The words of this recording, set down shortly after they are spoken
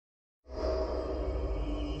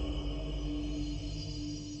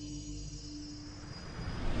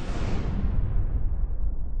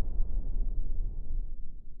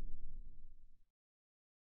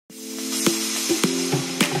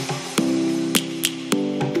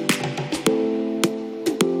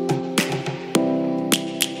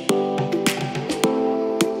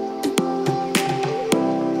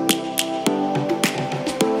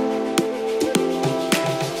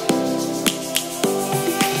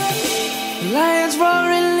Lions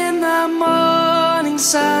roaring in the morning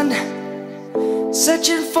sun,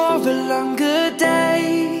 searching for a longer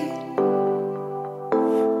day.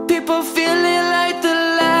 People feeling like the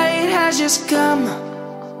light has just come.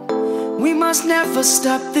 We must never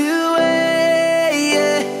stop the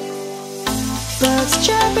way. Birds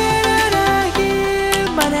chirping and I hear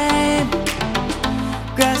my name,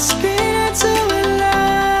 grasping into a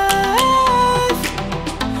life.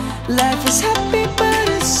 Life is happy but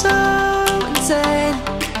it's so insane.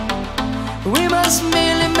 We must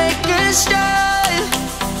merely make a start.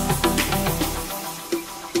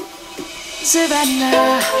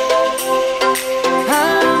 Savannah,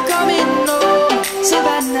 I'm coming home.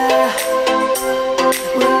 Savannah,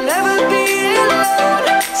 we'll never be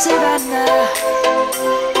alone. Savannah,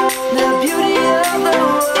 the beauty of the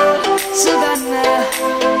world. Savannah,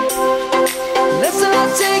 let's all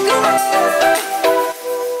take a walk.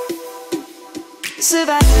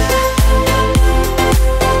 Savannah.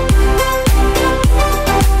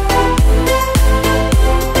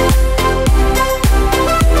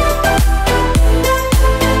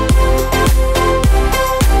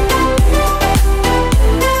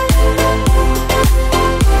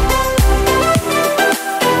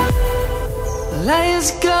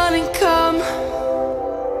 Lion's gonna come.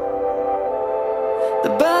 The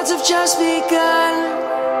birds have just begun.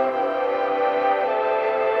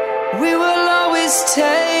 We will always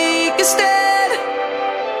take a stand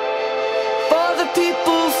for the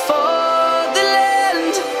people, for the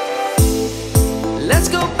land. Let's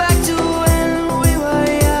go back to when we were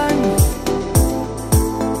young.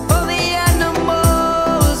 For the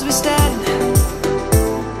animals we stand.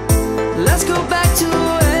 Let's go back to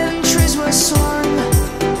when trees were swung.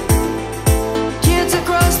 Kids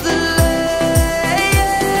across the land.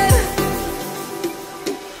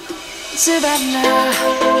 Savannah,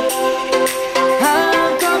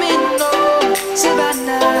 I'm coming home.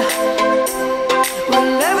 Savannah, we'll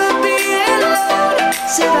never be alone.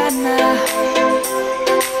 Savannah,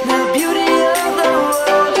 the beauty of the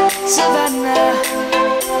world. Savannah,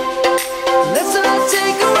 let's all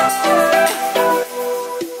take a walk.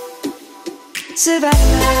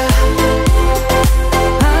 Savannah,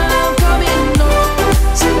 I'm coming home.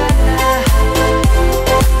 Savannah,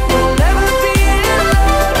 we'll never be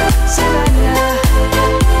alone. Savannah,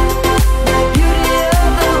 the beauty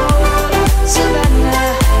of the world. Savannah,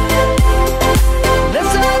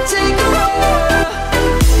 let's all take a walk.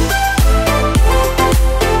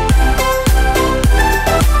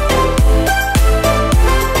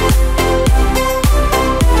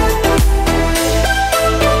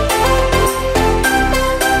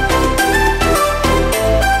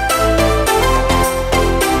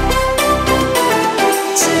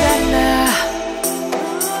 Savannah,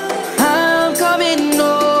 I'm coming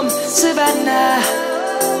home. Savannah,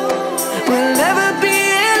 we'll never be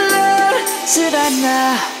alone.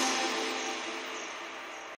 Savannah.